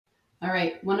All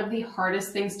right, one of the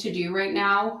hardest things to do right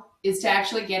now is to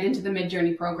actually get into the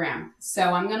Midjourney program. So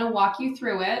I'm gonna walk you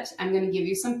through it. I'm gonna give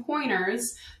you some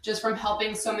pointers just from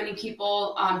helping so many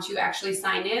people to actually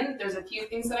sign in. There's a few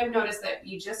things that I've noticed that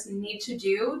you just need to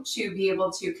do to be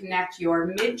able to connect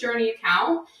your Midjourney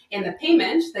account and the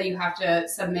payment that you have to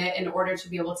submit in order to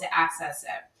be able to access it.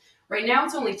 Right now,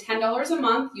 it's only $10 a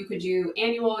month. You could do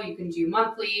annual, you can do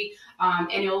monthly.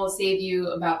 Annual will save you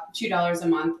about $2 a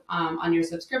month on your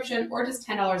subscription, or just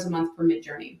 $10 a month for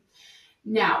Midjourney.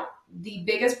 Now, the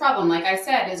biggest problem, like I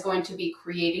said, is going to be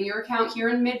creating your account here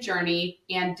in Midjourney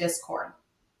and Discord.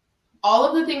 All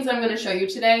of the things I'm going to show you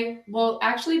today will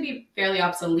actually be fairly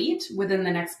obsolete within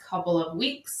the next couple of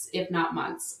weeks, if not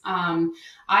months.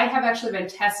 I have actually been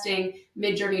testing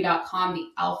Midjourney.com, the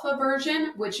alpha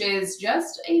version, which is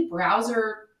just a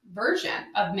browser version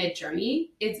of Midjourney.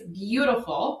 It's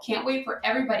beautiful. Can't wait for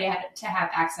everybody to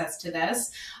have access to this.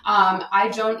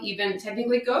 I don't even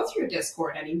technically go through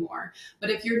Discord anymore. But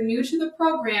if you're new to the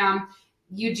program,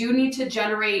 you do need to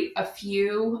generate a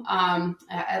few,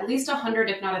 at least 100,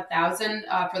 if not 1,000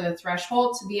 for the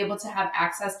threshold to be able to have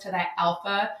access to that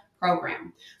alpha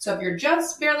program. So if you're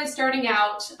just barely starting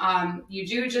out, you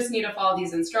do just need to follow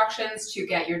these instructions to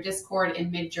get your Discord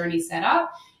and Midjourney set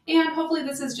up. And hopefully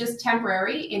this is just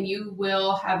temporary and you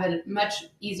will have a much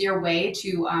easier way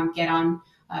to get on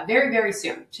very, very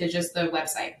soon to just the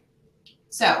website.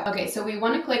 So, okay, so we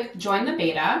want to click join the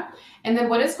beta. And then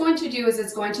what it's going to do is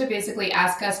it's going to basically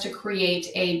ask us to create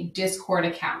a Discord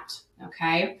account,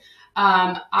 okay?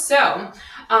 I'm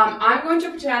going to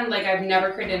pretend like I've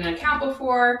never created an account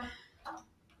before.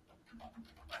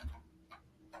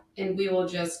 And we will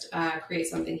just create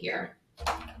something here.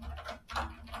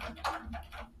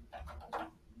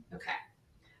 Okay.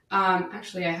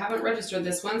 Actually, I haven't registered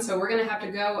this one, so we're going to have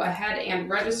to go ahead and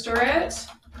register it.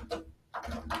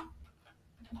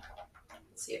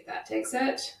 See if that takes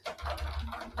it.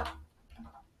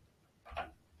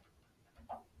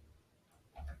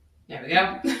 There we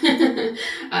go.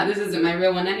 This isn't my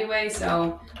real one anyway,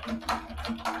 so.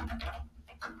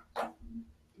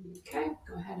 Okay,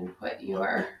 go ahead and put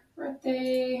your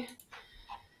birthday.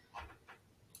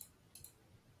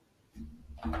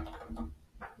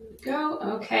 Go.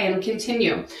 Okay, and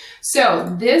continue.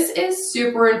 So this is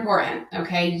super important,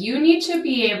 okay? You need to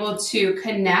be able to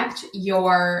connect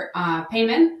your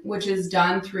payment, which is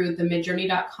done through the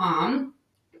Midjourney.com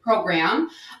program,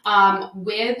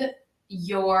 with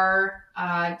your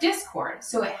Discord.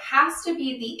 So it has to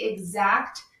be the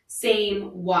exact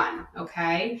same one,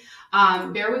 okay?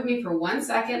 Bear with me for 1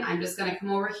 second. I'm just gonna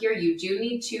come over here. You do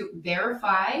need to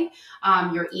verify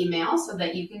your email so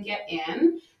that you can get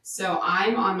in. So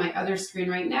I'm on my other screen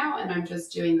right now, and I'm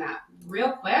just doing that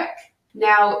real quick.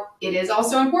 Now, it is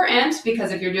also important,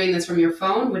 because if you're doing this from your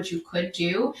phone, which you could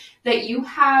do, that you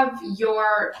have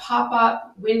your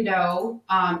pop-up window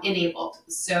enabled.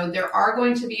 So there are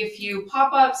going to be a few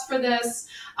pop-ups for this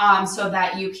so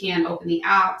that you can open the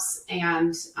apps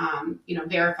and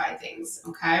verify things,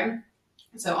 okay?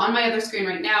 So on my other screen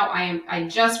right now, I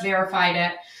just verified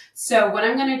it. So what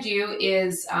I'm going to do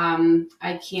is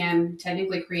I can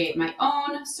technically create my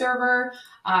own server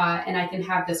and I can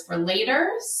have this for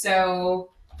later.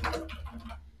 So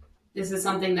this is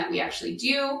something that we actually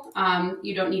do.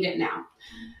 You don't need it now.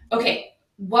 Okay,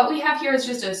 what we have here is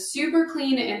just a super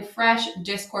clean and fresh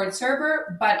Discord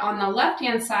server, but on the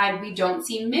left-hand side, we don't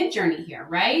see Midjourney here,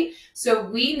 right? So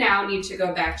we now need to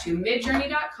go back to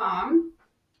Midjourney.com.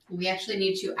 We actually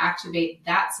need to activate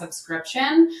that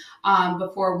subscription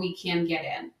before we can get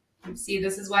in. See,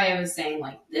 this is why I was saying,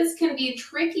 like, this can be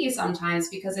tricky sometimes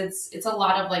because it's a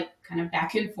lot of like kind of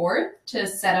back and forth to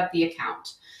set up the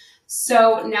account.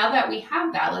 So now that we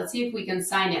have that, let's see if we can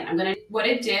sign in. What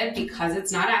it did, because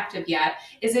it's not active yet,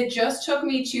 is it just took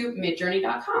me to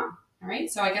Midjourney.com. All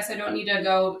right, so I guess I don't need to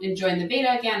go and join the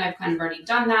beta again. I've kind of already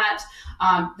done that.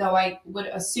 Though I would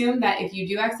assume that if you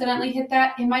do accidentally hit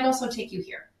that, it might also take you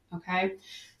here. Okay,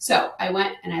 so I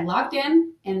went and I logged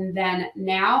in, and then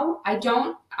now I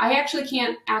actually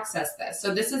can't access this.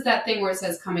 So this is that thing where it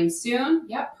says coming soon.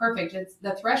 Yep, perfect.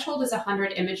 The threshold is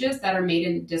 100 images that are made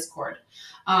in Discord.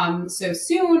 So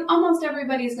soon, almost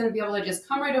everybody's going to be able to just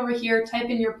come right over here, type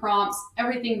in your prompts,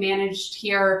 everything managed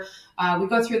here. We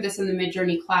go through this in the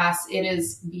Midjourney class. It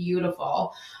is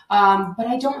beautiful, but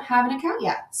I don't have an account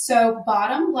yet. So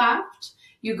bottom left,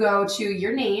 you go to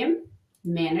your name,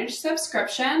 manage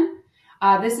subscription.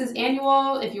 This is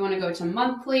annual. If you want to go to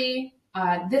monthly,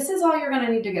 this is all you're going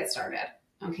to need to get started.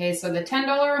 Okay, so the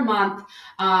 $10 a month,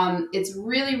 it's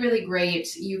really, really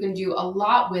great. You can do a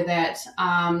lot with it.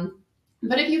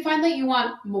 But if you find that you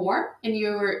want more and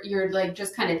you're like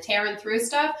just kind of tearing through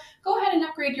stuff, go ahead and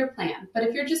upgrade your plan. But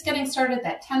if you're just getting started,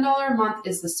 that $10 a month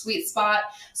is the sweet spot.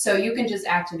 So you can just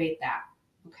activate that.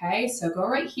 Okay, so go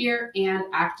right here and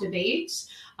activate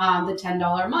the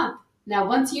 $10 a month. Now,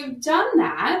 once you've done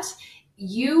that,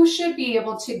 you should be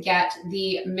able to get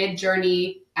the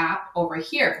Midjourney app over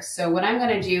here. So what I'm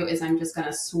going to do is I'm just going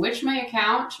to switch my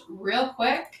account real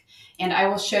quick, and I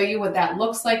will show you what that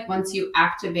looks like once you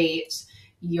activate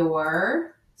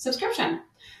your subscription.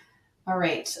 All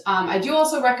right. I do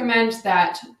also recommend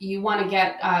that you want to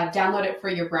get download it for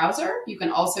your browser. You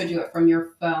can also do it from your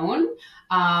phone.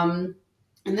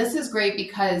 And this is great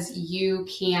because you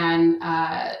can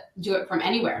do it from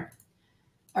anywhere.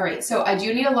 All right. So I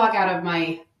do need to log out of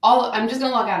I'm just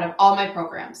going to log out of all my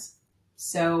programs.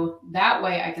 So that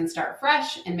way I can start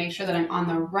fresh and make sure that I'm on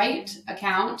the right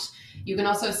account. You can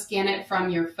also scan it from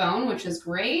your phone, which is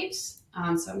great.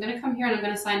 So I'm going to come here and I'm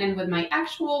going to sign in with my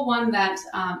actual one that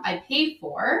I paid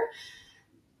for.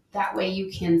 That way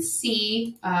you can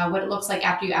see what it looks like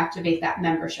after you activate that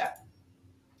membership.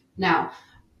 Now,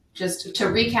 just to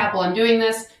recap while I'm doing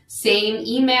this, same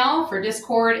email for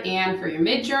Discord and for your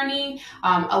Midjourney.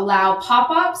 Allow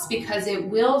pop-ups because it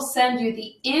will send you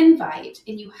the invite,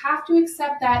 and you have to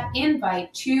accept that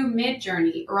invite to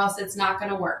Midjourney or else it's not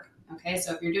going to work. Okay,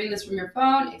 so if you're doing this from your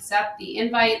phone, accept the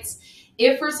invites.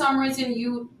 If for some reason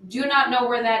you do not know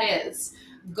where that is,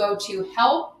 go to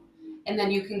help, and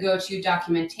then you can go to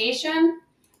documentation,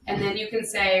 and then you can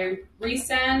say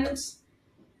resend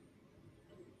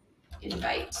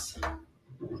invite.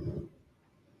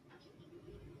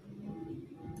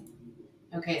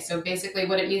 Okay, so basically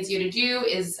what it needs you to do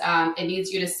is it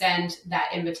needs you to send that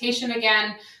invitation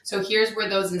again. So here's where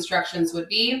those instructions would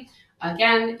be.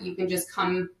 Again, you can just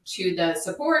come to the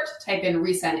support, type in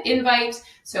resend invite.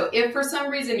 So if for some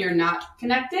reason you're not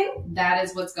connecting, that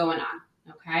is what's going on,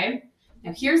 okay?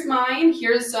 Now here's mine.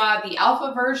 Here's the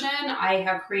alpha version. I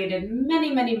have created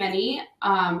many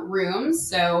rooms.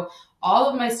 So all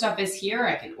of my stuff is here.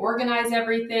 I can organize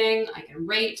everything. I can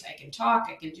rate, I can talk,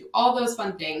 I can do all those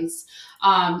fun things.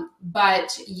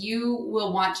 But you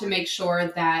will want to make sure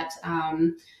that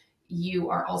you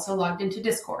are also logged into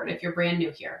Discord if you're brand new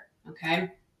here. Okay.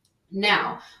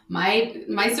 Now,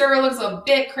 my server looks a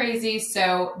bit crazy,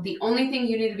 so the only thing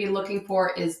you need to be looking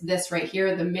for is this right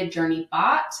here, the Midjourney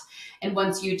bot. And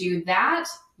once you do that,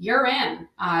 you're in.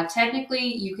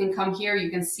 Technically, you can come here,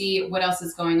 you can see what else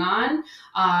is going on.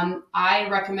 I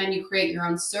recommend you create your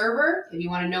own server. If you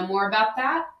want to know more about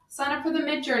that, sign up for the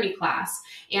Midjourney class,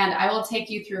 and I will take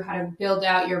you through how to build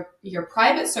out your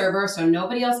private server so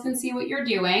nobody else can see what you're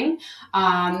doing.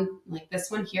 Like this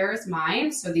one here is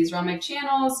mine. So these are all my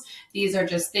channels. These are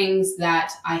just things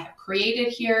that I have created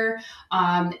here,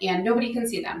 and nobody can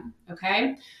see them,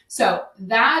 okay? So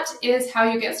that is how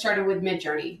you get started with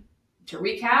Midjourney. To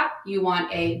recap, you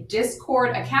want a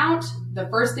Discord account. The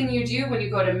first thing you do when you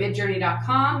go to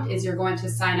midjourney.com is you're going to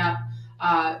sign up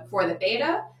for the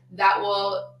beta. That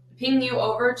will ping you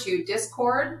over to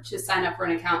Discord to sign up for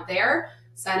an account there.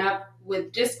 Sign up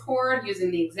with Discord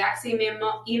using the exact same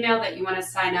email that you want to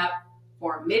sign up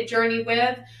for Midjourney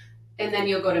with. And then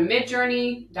you'll go to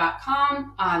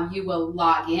midjourney.com. You will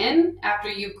log in after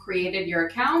you've created your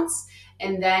accounts,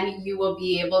 and then you will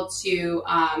be able to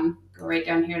go right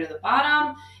down here to the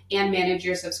bottom and manage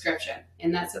your subscription.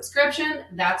 In that subscription,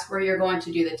 that's where you're going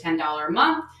to do the $10 a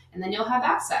month, and then you'll have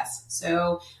access.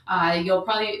 So you'll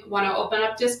probably want to open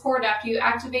up Discord after you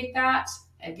activate that.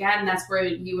 Again, that's where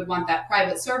you would want that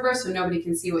private server so nobody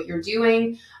can see what you're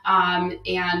doing.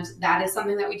 And that is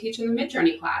something that we teach in the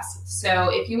Midjourney class. So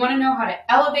if you want to know how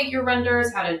to elevate your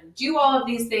renders, how to do all of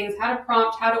these things, how to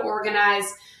prompt, how to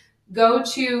organize, go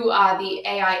to the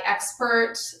AI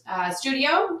Expert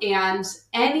Studio, and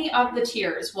any of the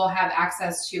tiers will have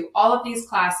access to all of these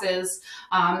classes,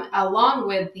 along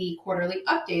with the quarterly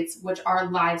updates, which are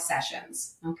live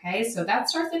sessions. Okay, so that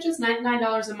starts at just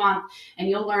 $99 a month, and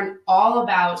you'll learn all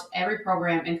about every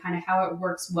program and kind of how it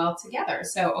works well together.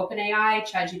 So OpenAI,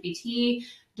 ChatGPT,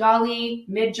 Dolly,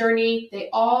 Midjourney, they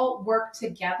all work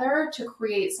together to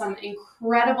create some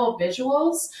incredible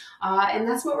visuals. And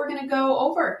that's what we're going to go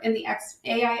over in the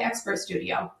AI Expert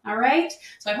Studio. All right.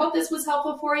 So I hope this was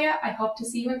helpful for you. I hope to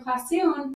see you in class soon.